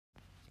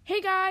Hey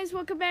guys,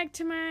 welcome back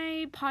to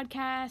my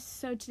podcast.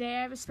 So today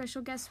I have a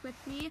special guest with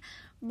me,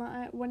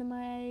 one of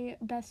my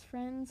best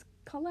friends,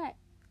 Colette.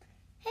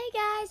 Hey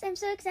guys, I'm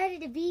so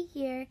excited to be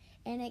here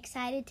and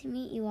excited to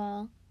meet you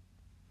all.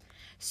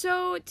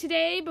 So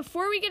today,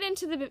 before we get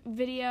into the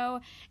video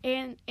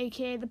and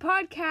aka the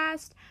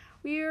podcast,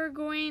 we are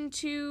going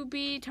to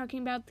be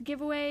talking about the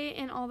giveaway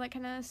and all that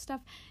kind of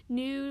stuff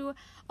new.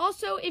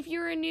 Also, if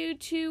you're new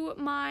to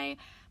my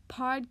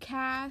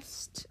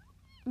podcast,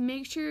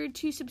 make sure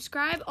to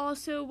subscribe.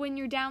 Also, when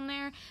you're down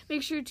there,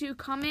 make sure to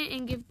comment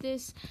and give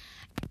this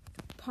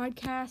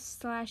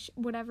podcast /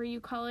 whatever you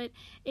call it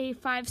a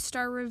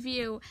 5-star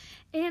review.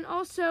 And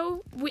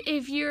also,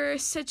 if you're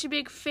such a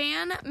big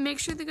fan, make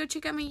sure to go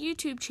check out my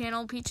YouTube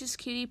channel, Peaches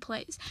Cutie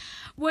Plays.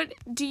 What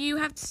do you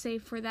have to say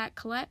for that,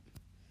 Colette?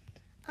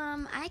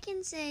 I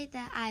can say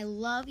that I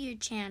love your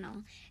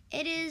channel.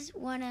 It is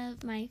one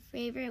of my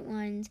favorite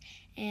ones,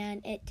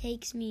 and it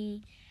takes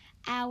me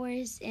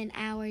hours and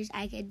hours.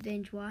 I could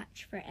binge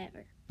watch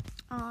forever.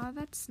 Aw,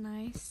 that's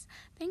nice.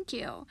 Thank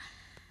you.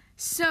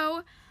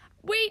 So,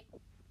 wait,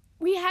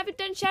 we haven't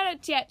done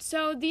shoutouts yet.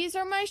 So these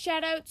are my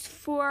shoutouts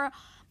for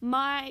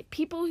my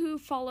people who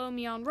follow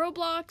me on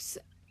Roblox.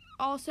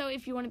 Also,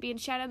 if you want to be in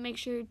shoutout, make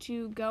sure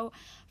to go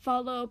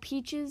follow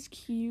Peaches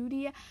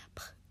Cutie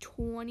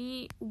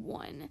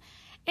 21.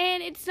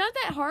 And it's not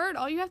that hard.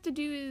 All you have to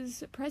do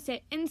is press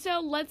it. And so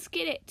let's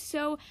get it.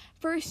 So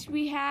first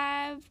we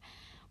have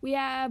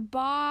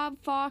Bob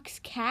Fox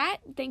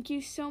Cat. Thank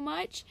you so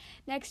much.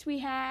 Next we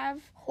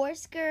have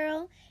Horse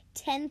Girl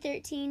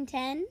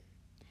 101310.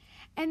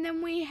 And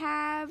then we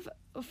have,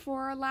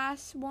 for our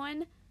last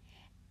one,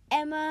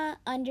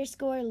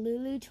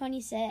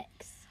 Emma_Lulu26.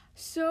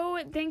 So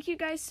thank you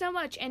guys so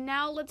much. And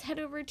now let's head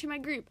over to my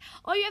group.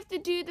 All you have to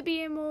do to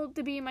be able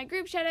to be in my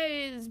group shout out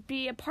is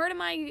be a part of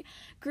my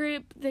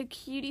group, the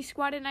Cutie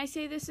Squad. And I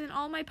say this in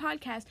all my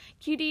podcasts.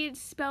 Cutie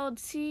is spelled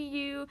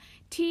CUT_IE.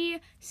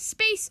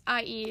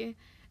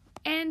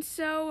 And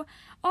so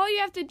all you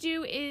have to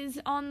do is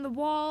on the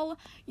wall,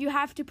 you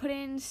have to put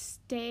in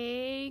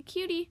Stay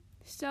Cutie.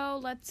 So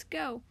let's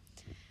go.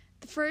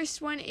 The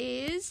first one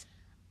is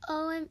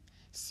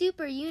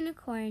Super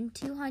Unicorn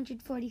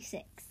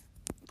 246.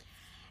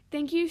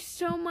 Thank you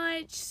so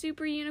much,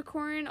 Super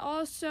Unicorn.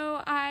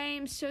 Also,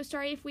 I'm so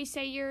sorry if we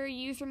say your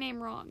username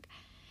wrong.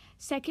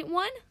 Second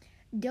one,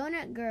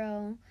 Donut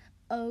Girl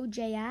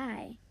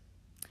OJI.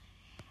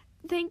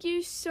 Thank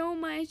you so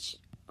much,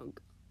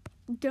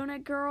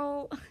 Donut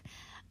Girl.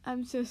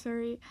 I'm so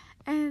sorry.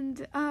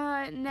 And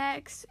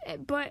next,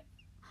 but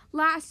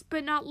last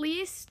but not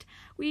least,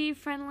 we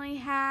finally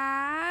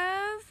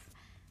have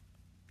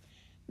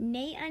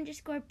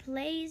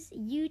Nate_plays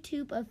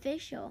YouTube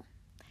official.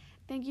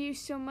 Thank you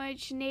so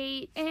much,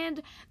 Nate.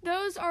 And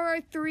those are our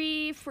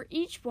 3 for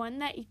each one.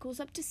 That equals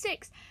up to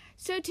 6.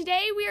 So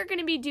today we are going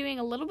to be doing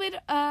a little bit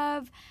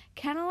of,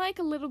 kind of like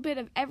a little bit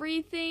of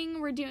everything.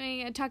 We're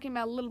talking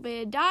about a little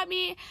bit of Adopt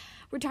Me.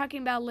 We're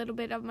talking about a little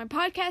bit of my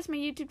podcast, my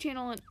YouTube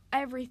channel, and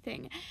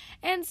everything.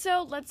 And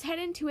so let's head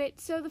into it.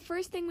 So the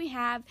first thing we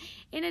have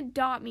in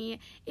Adopt Me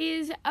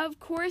is, of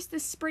course, the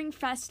Spring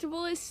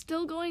Festival is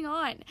still going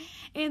on.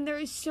 And there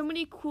is so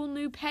many cool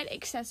new pet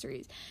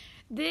accessories.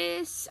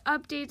 This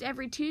updates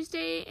every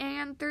Tuesday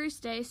and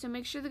Thursday, so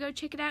make sure to go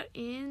check it out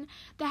in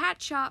the hat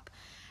shop.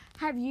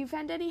 Have you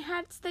found any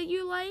hats that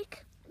you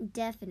like?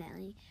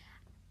 Definitely.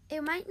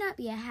 It might not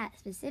be a hat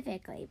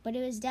specifically, but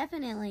it was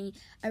definitely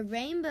a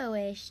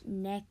rainbowish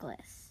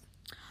necklace.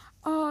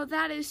 Oh,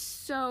 that is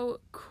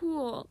so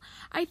cool.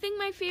 I think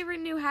my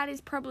favorite new hat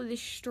is probably the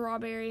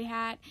strawberry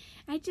hat.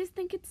 I just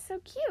think it's so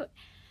cute.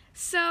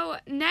 So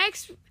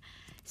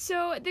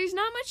there's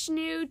not much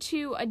new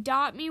to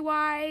Adopt Me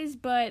wise,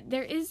 but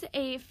there is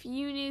a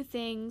few new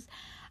things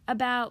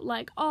about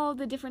like all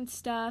the different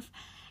stuff.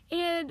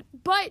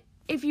 But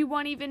if you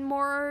want even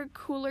more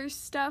cooler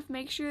stuff,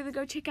 make sure to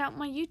go check out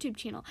my YouTube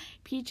channel,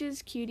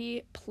 Peaches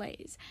Cutie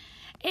Plays.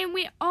 And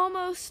we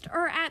almost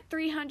are at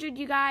 300,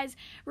 you guys.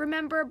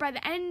 Remember, by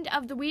the end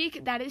of the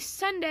week, that is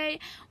Sunday,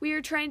 we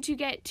are trying to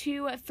get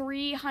to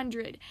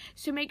 300.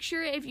 So make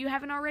sure, if you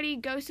haven't already,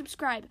 go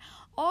subscribe.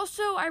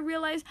 Also, I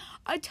realize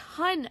a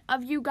ton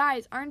of you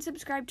guys aren't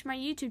subscribed to my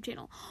YouTube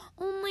channel.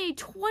 Only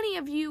 20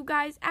 of you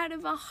guys out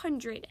of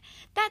 100.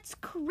 That's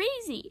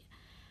crazy.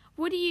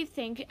 What do you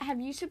think?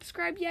 Have you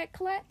subscribed yet,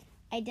 Colette?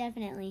 I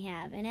definitely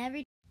have, and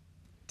every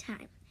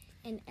time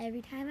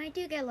I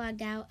do get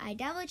logged out, I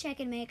double check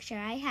and make sure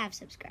I have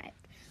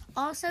subscribed.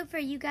 Also, for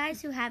you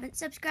guys who haven't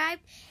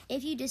subscribed,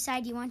 if you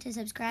decide you want to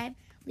subscribe,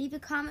 leave a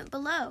comment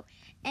below.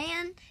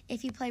 And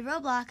if you play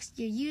Roblox,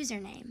 your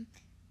username.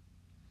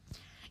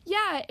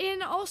 Yeah,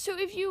 and also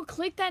if you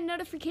click that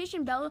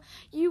notification bell,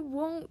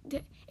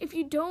 if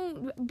you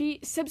don't be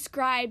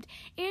subscribed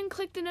and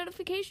click the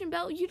notification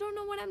bell, you don't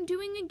know when I'm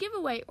doing a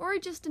giveaway or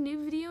just a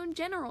new video in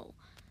general.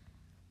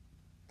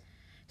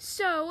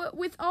 So,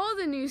 with all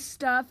the new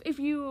stuff,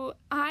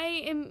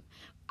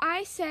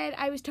 I said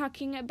I was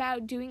talking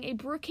about doing a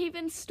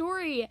Brookhaven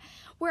story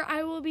where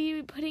I will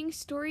be putting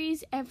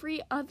stories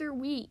every other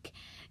week.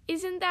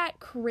 Isn't that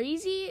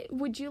crazy?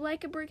 Would you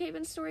like a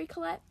Brookhaven story,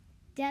 Colette?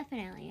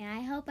 Definitely.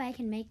 I hope I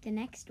can make the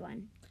next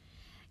one.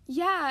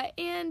 Yeah,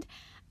 and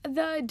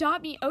the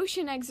Adopt Me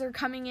ocean eggs are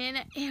coming in,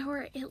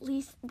 or at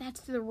least that's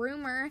the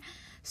rumor.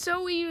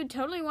 So we would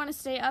totally want to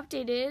stay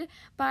updated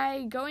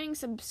by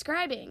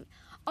subscribing.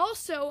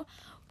 Also,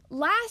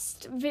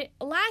 last 2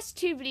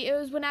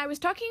 videos, when I was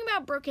talking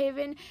about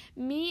Brookhaven,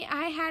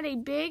 I had a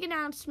big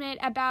announcement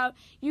about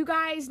you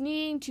guys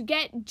needing to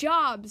get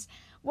jobs.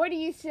 What do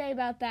you say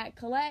about that,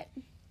 Colette?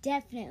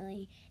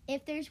 Definitely.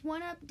 If there's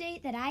one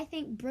update that I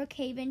think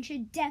Brookhaven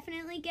should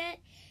definitely get,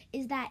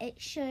 is that it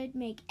should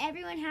make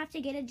everyone have to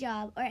get a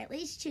job, or at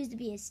least choose to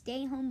be a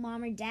stay-home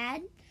mom or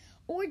dad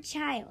or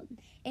child,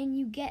 and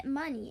you get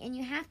money, and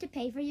you have to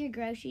pay for your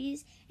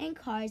groceries and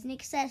cars and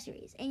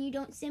accessories, and you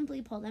don't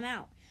simply pull them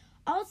out.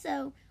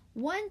 Also,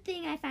 one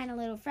thing I find a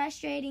little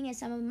frustrating is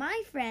some of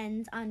my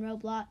friends on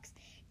Roblox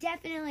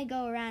definitely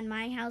go around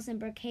my house in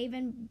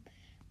Brookhaven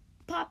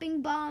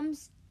popping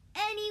bombs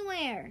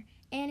anywhere,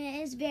 and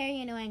it is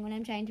very annoying when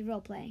I'm trying to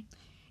roleplay.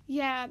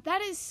 Yeah,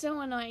 that is so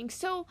annoying.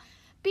 So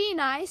be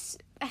nice,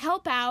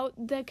 help out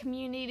the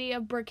community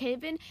of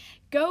Brookhaven,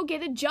 go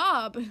get a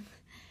job.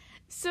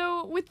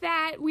 So with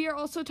that, we are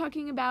also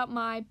talking about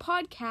my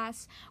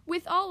podcast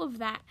with all of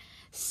that.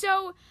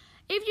 So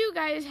if you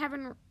guys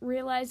haven't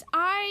realized,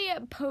 I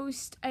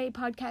post a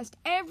podcast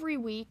every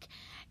week,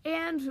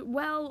 and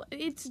well,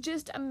 it's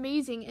just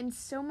amazing and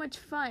so much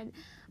fun.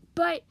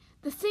 But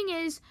the thing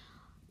is,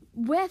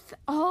 with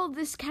all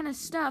this kind of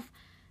stuff,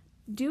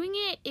 doing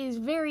it is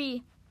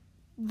very,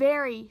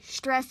 very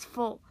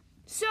stressful.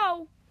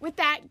 So, with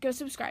that, go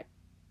subscribe.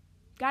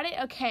 Got it?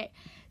 Okay.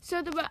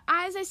 So,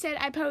 as I said,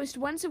 I post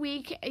once a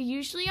week,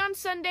 usually on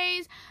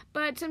Sundays,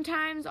 but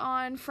sometimes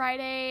on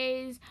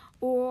Fridays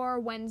or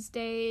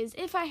Wednesdays,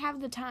 if I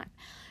have the time.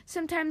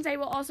 Sometimes I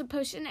will also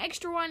post an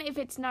extra one if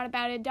it's not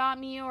about Adopt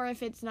Me or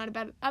if it's not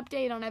about an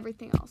update on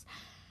everything else.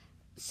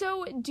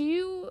 So, do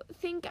you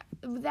think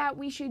that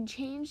we should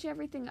change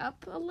everything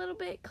up a little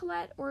bit,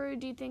 Colette, or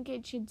do you think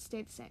it should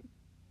stay the same?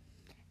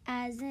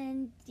 As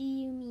in, do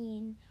you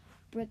mean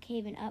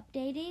Brookhaven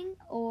updating,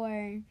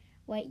 or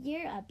what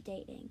you're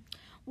updating?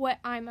 What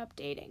I'm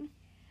updating.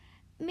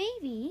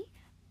 Maybe,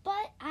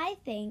 but I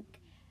think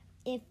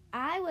if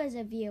I was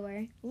a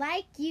viewer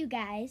like you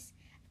guys,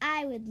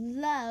 I would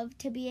love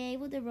to be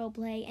able to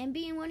roleplay and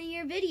be in one of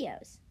your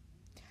videos.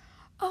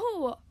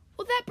 Oh,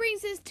 well, that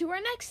brings us to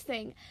our next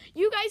thing.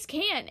 You guys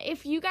can,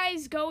 if you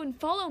guys go and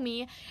follow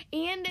me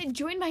and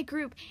join my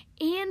group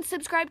and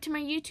subscribe to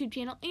my YouTube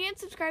channel and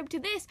subscribe to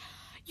this,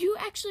 you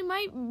actually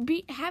might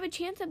have a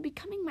chance of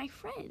becoming my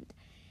friend.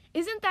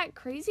 Isn't that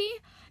crazy?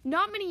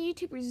 Not many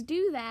YouTubers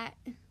do that.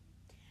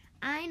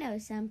 I know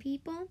some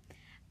people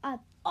have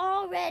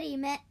already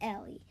met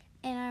Ellie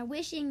and are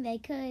wishing they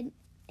could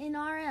in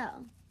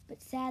RL,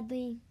 but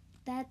sadly,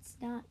 that's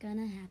not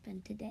gonna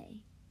happen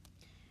today.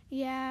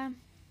 Yeah,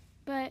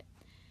 but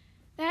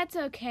that's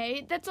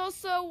okay. That's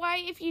also why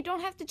if you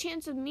don't have the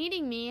chance of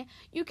meeting me,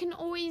 you can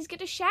always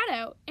get a shout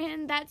out.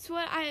 And that's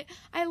what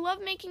I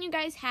love, making you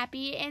guys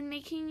happy and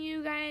making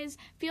you guys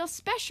feel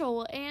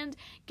special and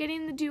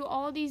getting to do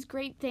all these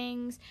great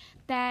things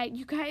that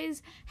you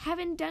guys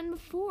haven't done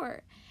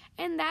before.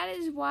 And that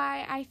is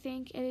why I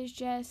think it is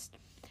just,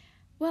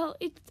 well,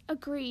 it's a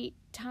great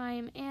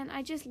time and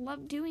I just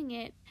love doing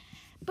it.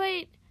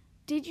 But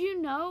did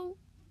you know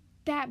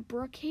that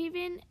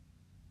Brookhaven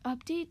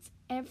updates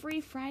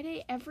every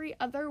Friday, every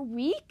other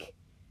week?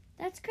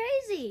 That's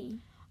crazy.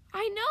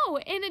 I know,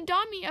 and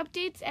Adopt Me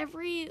updates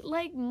every,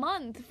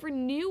 month for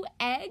new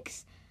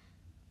eggs.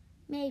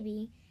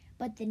 Maybe,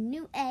 but the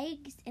new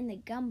eggs in the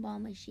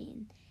gumball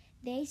machine,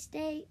 they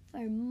stay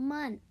for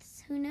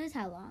months. Who knows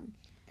how long?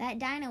 That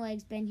dino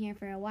egg's been here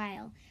for a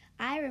while.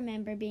 I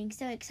remember being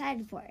so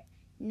excited for it.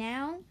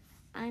 Now,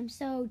 I'm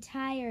so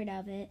tired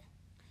of it.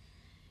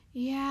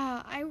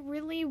 Yeah, I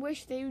really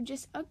wish they would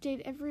just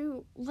update every,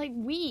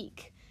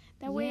 week.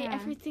 That way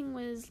everything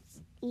was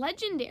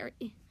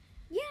legendary.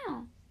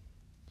 Yeah.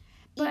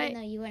 But, even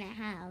though you wouldn't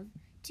have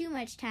too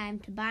much time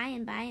to buy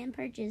and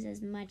purchase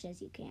as much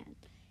as you can.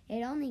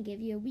 It'd only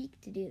give you a week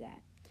to do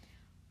that.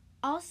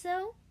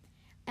 Also,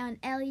 on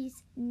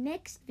Ellie's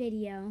next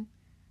video,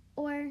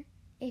 or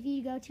if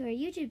you go to her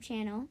YouTube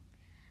channel,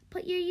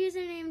 put your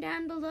username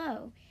down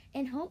below,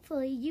 and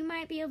hopefully you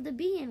might be able to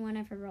be in one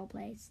of her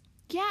roleplays.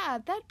 Yeah,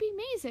 that'd be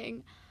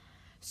amazing.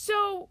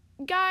 So,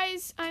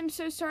 guys, I'm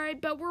so sorry,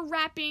 but we're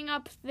wrapping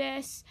up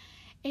this,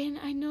 and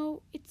I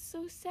know it's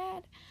so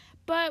sad,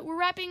 but we're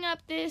wrapping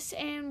up this,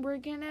 and we're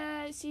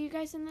gonna see you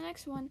guys in the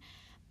next one.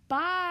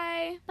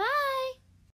 Bye! Bye!